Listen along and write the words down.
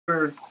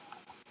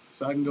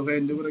so I can go ahead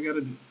and do what I got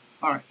to do.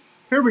 All right,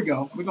 here we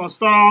go. We're gonna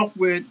start off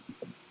with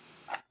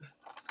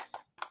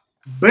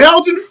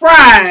Belgian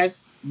fries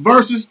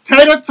versus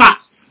tater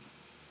tots.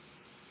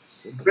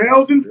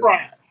 Belgian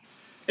fries.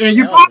 And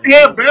you probably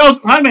have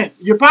Belgian. I mean,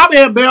 you probably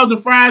have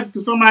Belgian fries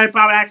because somebody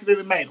probably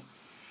accidentally made them.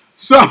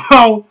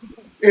 So,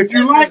 if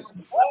you like,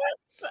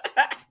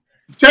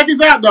 check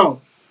this out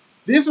though.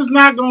 This is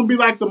not going to be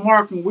like the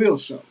Mark and Will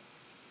show.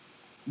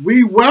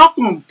 We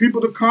welcome people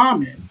to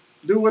comment,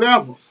 do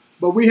whatever,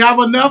 but we have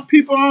enough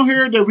people on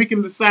here that we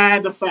can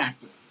decide the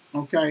factor.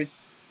 Okay.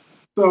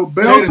 So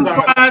Belgian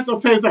fries or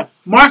tater tot.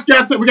 Mark's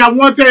got. We got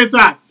one tater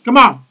tot. Come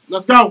on,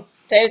 let's go.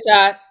 Tater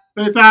tot.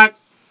 Tater tot.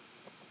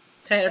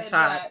 Tater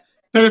tot.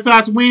 Tater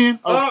tots win.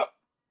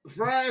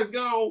 Fries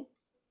go.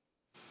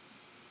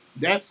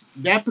 That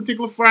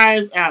particular fry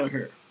is out of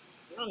here.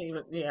 I don't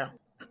even. Yeah.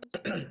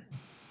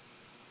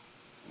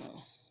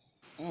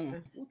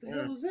 What the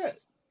hell is that?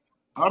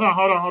 Hold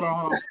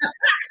on.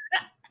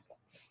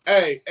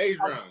 Hey,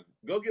 Adrian,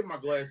 go get my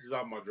glasses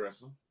out my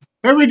dresser.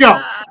 Here we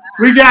go.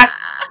 We got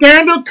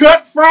standard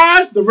cut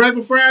fries, the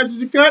regular fries that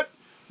you cut,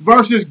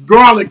 versus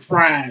garlic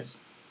fries.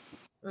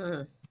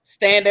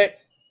 Standard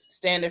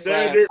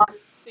fries.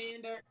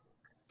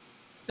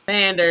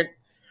 Standard.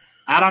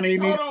 I don't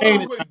even need to say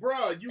anything.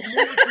 Bro, you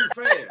moving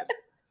too fast.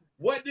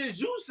 What did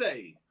you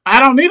say? I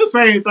don't need to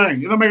say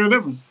anything. It don't make a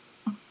difference.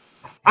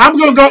 I'm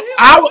gonna go.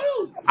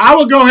 I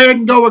will go ahead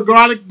and go with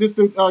garlic just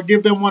to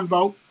give them one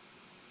vote.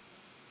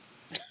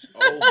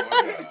 Oh my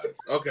god.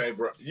 Okay,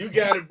 bro. You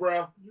got it,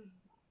 bro.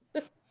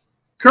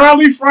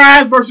 Curly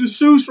fries versus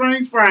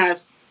shoestring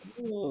fries.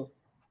 Ooh.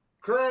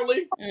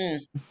 Curly.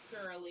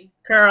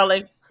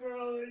 Curly.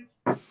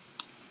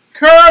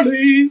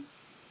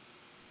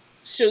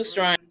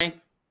 Shoestring.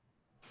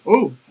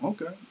 Oh,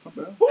 okay.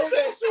 Who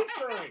said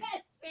shoestring?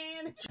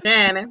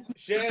 Shannon,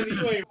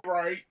 you ain't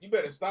right. You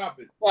better stop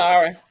it.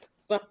 Sorry.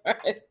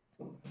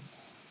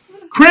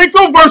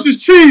 Crinkle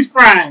versus cheese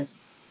fries.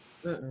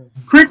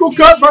 Crinkle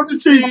cut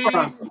versus cheese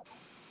fries.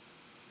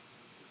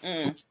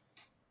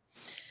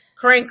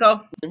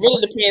 Crinkle. It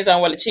really depends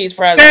on what the cheese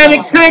fries are.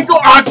 Shannon, crinkle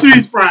or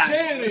cheese fries?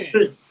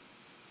 Shannon.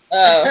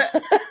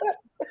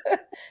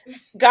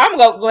 I'm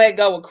going to go ahead and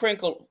go with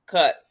crinkle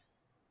cut.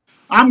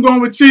 I'm going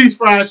with cheese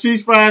fries.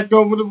 Cheese fries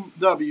go for the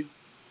W.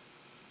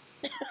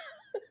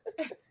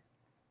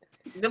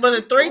 Was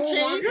it 3 cheese?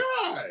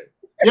 Oh my god.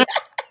 Yeah.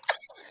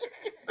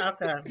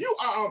 Okay. You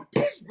are a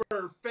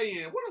Pittsburgh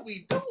fan. What are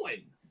we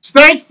doing?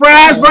 Steak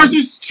fries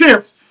versus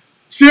chips.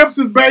 Chips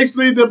is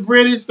basically the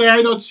British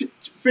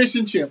fish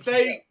and chips.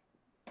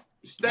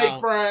 Steak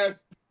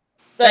fries.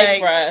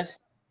 Steak fries.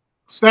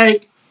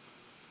 Steak.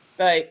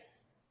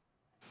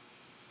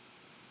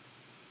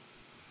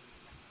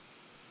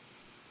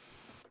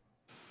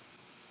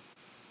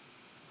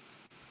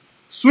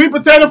 Sweet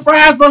potato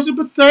fries versus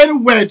potato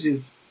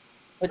wedges.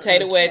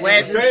 Potato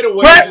wedges.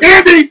 Wet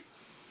Indies.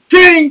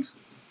 Kings.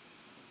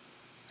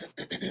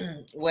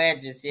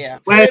 Wedges, yeah.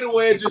 Potato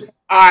wedges.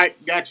 All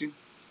right, got you.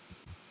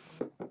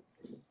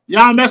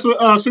 Y'all mess with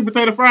sweet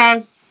potato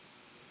fries?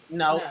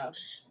 No.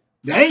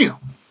 Damn.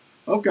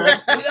 Okay.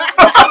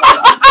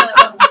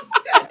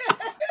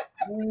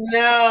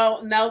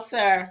 No,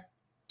 sir.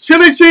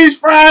 Chili cheese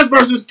fries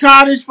versus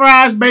cottage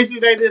fries.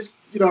 Basically, they just,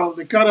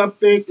 they cut up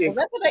thick. Is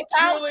that what they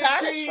call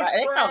cottage fries?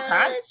 They call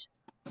cottage?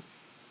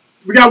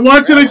 We got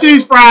one chili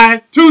cheese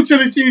fries, 2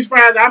 chili cheese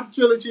fries. I'm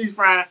chili cheese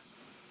fries.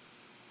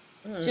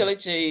 Chili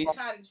cheese.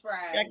 Cottage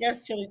fries. I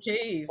guess chili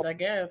cheese,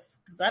 because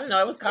I didn't know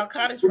it was called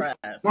cottage fries.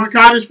 One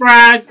cottage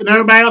fries and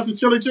everybody else is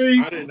chili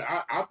cheese?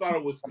 I thought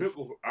it was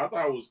pickle. I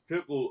thought it was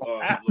pickle.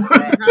 I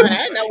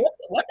didn't know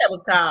what that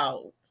was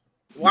called.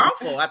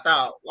 Waffle, I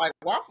thought. Like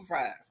waffle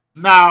fries.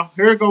 No,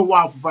 here go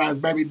waffle fries,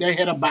 baby. They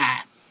had a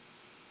bye.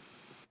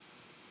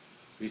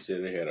 He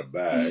said they had a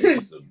bag.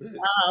 It's a bitch.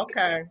 Oh,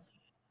 okay.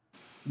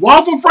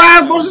 Waffle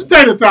fries versus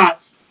tater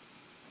tots.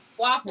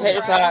 Waffle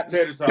Tater tots.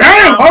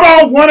 Damn,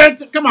 hold on.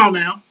 Come on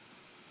now.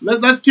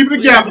 Let's keep it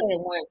together.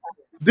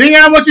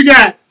 Dion, what you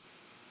got?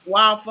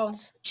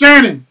 Waffles.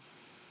 Shannon.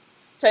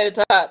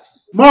 Tater tots.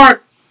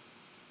 Mark.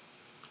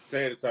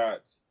 Tater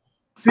tots.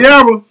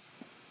 Sierra.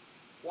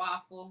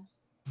 Waffle.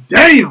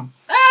 Damn.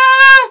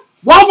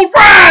 Waffle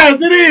fries,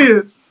 it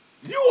is.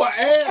 You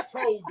an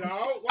asshole,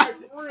 dog. Like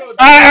for real.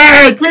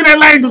 Hey, clean that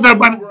language up,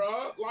 buddy.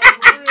 Bro.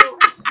 Like for real.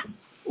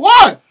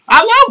 What?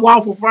 I love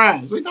waffle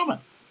fries. What are you talking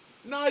about?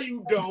 No,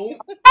 you don't.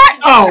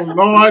 Oh,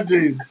 Lord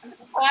Jesus.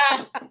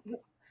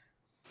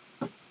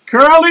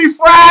 Curly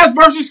fries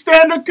versus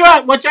standard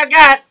cut. What y'all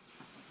got?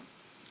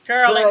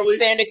 Curly.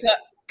 Standard cut.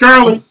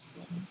 Curly.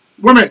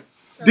 Wait a minute.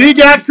 D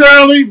got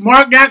curly.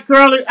 Mark got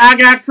curly. I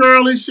got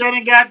curly.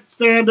 Shannon got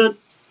standard.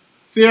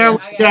 Sierra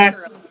got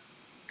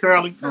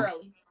curly.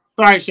 Oh.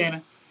 Sorry,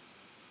 Shannon.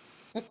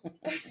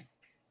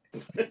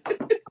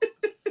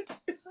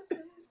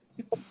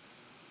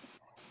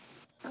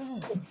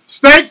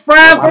 Steak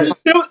fries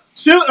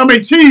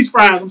versus cheese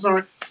fries. I'm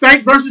sorry.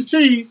 Steak versus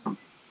cheese.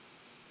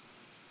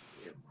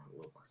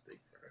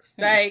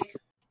 Steak.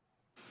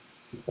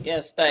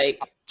 Yeah,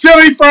 steak.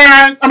 Chili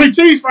fries. I mean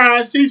cheese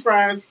fries. Cheese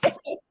fries.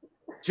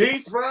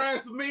 Cheese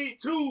fries for me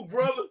too,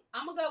 brother.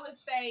 I'm gonna go with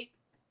steak.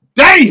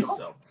 Damn.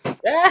 So,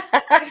 Damn.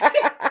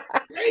 damn.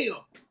 Hey,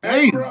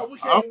 Damn. bro, we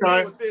can't win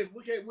Okay. with this.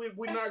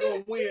 We're not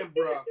gonna win,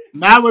 bro.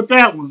 Not with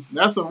that one.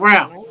 That's a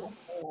wrap.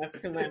 That's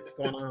too much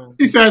going on.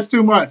 She says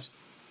too much.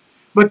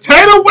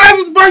 Potato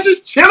wedges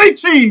versus chili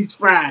cheese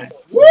fries.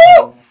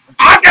 Woo!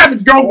 I got to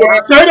go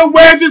with potato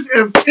wedges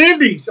and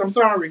Indies. I'm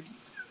sorry.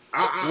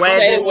 I'm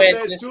Wedges. going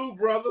with that too,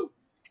 brother.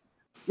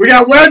 We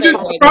got wedges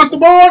across the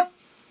board.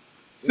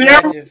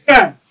 Sierra, Wedges.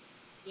 yeah.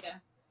 Yeah.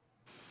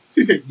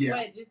 She said, yeah.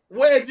 Wedges.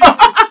 Wedges.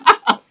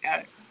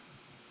 Okay.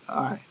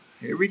 All right.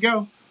 Here we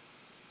go.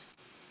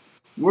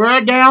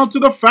 We're down to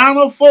the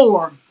final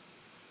four.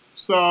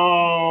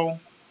 So,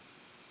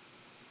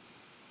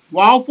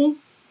 waffle,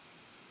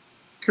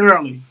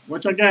 curly.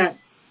 What you got?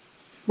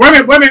 Wait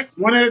a minute.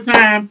 One at a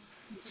time.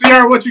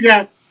 Sierra, what you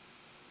got?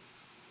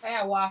 I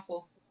got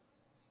waffle.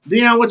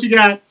 Dion, what you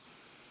got?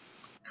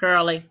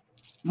 Curly.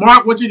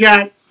 Mark, what you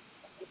got?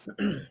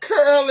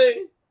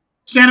 Curly.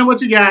 Shannon,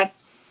 what you got?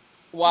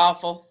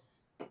 Waffle.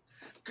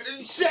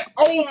 Shit.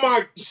 Oh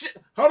my shit.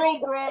 Hold on,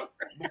 bro.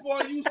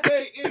 Before you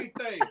say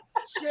anything,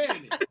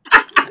 Shannon,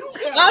 you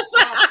gotta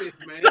stop this,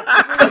 man.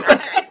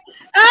 I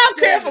don't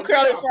care for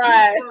curly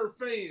fries.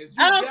 Fans.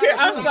 I don't care.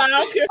 I'm sorry. I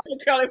don't care for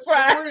curly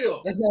fries. For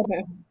real.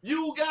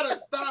 You gotta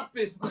stop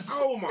this.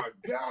 Oh my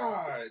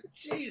God.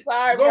 Jeez.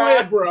 Sorry, Go bro.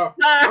 ahead, bro.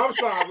 Sorry. I'm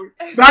sorry.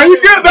 Now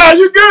you good. Now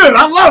you good.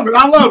 I love it.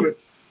 I love it.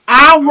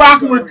 I'm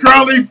rocking with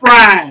curly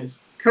fries.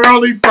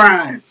 Curly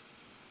fries.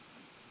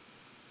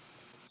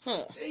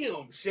 Huh.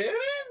 Damn, Shannon.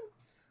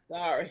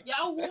 Sorry.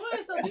 Y'all won,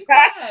 so be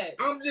quiet.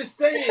 I'm just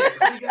saying.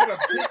 She got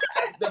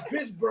the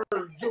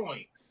Pittsburgh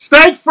joints.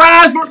 Steak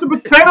fries versus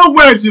potato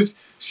wedges.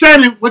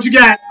 Shannon, what you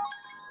got?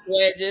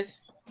 Wedges.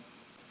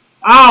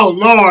 Oh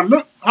Lord,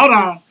 look. Hold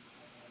on.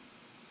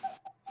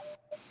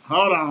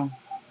 Hold on.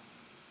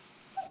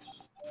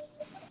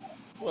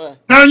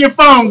 What? Turn your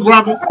phone,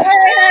 brother. Hey,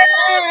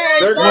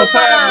 What's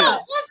happening?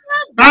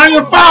 Turn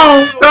your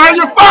phone. Turn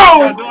your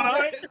phone. Doing all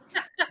right?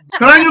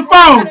 Turn your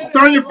phone.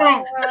 Turn your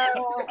phone.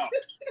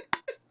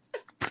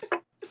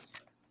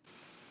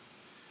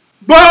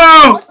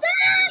 Boom.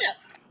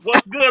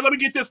 What's good? Let me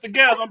get this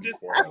together. I'm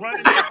just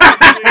running this.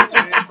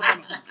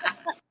 Trying to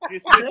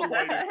get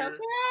situated here.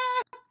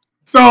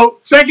 So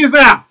check this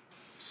out.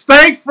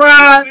 Steak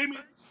fries. You see me?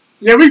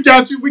 Yeah, we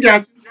got you. We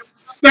got you.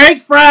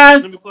 Steak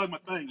fries, Let me plug my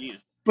thing in.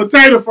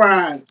 potato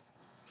fries.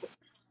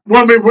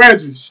 What mean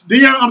wedges?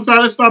 Dion, I'm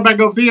sorry. Let's start back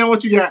over. Dion,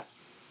 what you got?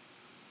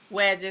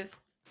 Wedges.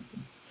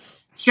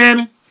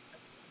 Shannon,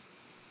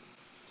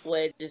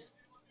 Wedges.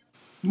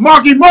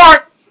 Marky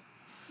Mark,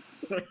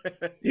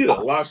 You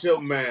done lost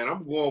your man.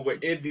 I'm going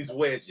with Indy's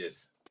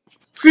wedges.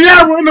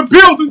 Sierra in the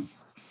building.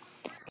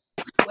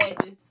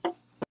 Wedges.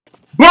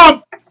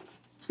 Bump.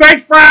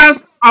 Steak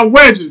fries are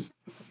wedges.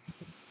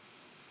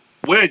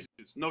 Wedges,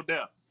 no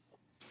doubt.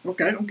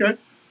 Okay, okay.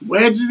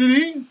 Wedges it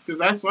is, because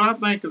that's what I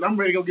think, because I'm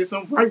ready to go get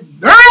something right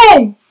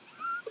now.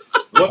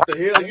 What the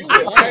hell? You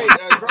said, hey,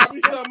 drop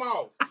me some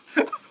off.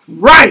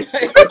 Right.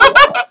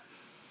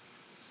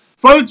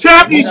 For the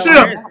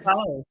championship.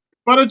 Oh,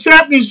 For the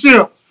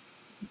championship.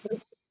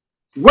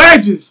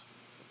 Wedges.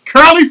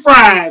 Curly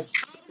fries.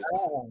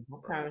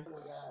 okay.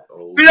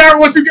 Oh, Sierra,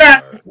 what you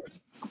got?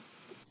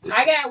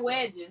 I got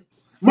wedges.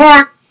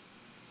 Mark.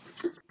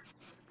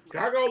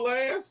 can I go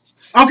last?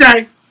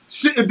 Okay.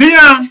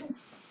 Dion.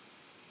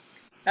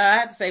 I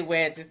had to say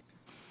wedges.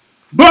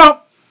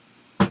 Bump.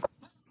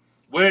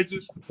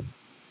 Wedges.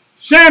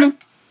 Shannon.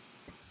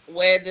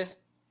 Wedges.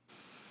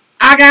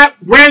 I got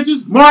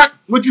wedges. Mark,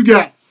 what you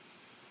got?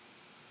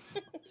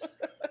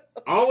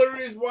 Only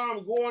reason why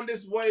I'm going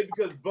this way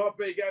because Bump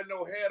ain't got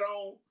no hat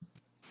on.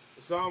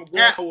 So I'm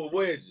going with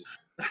wedges.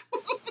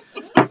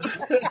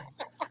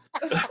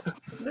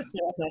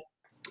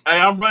 Hey,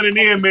 I'm running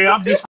in, man. I'm just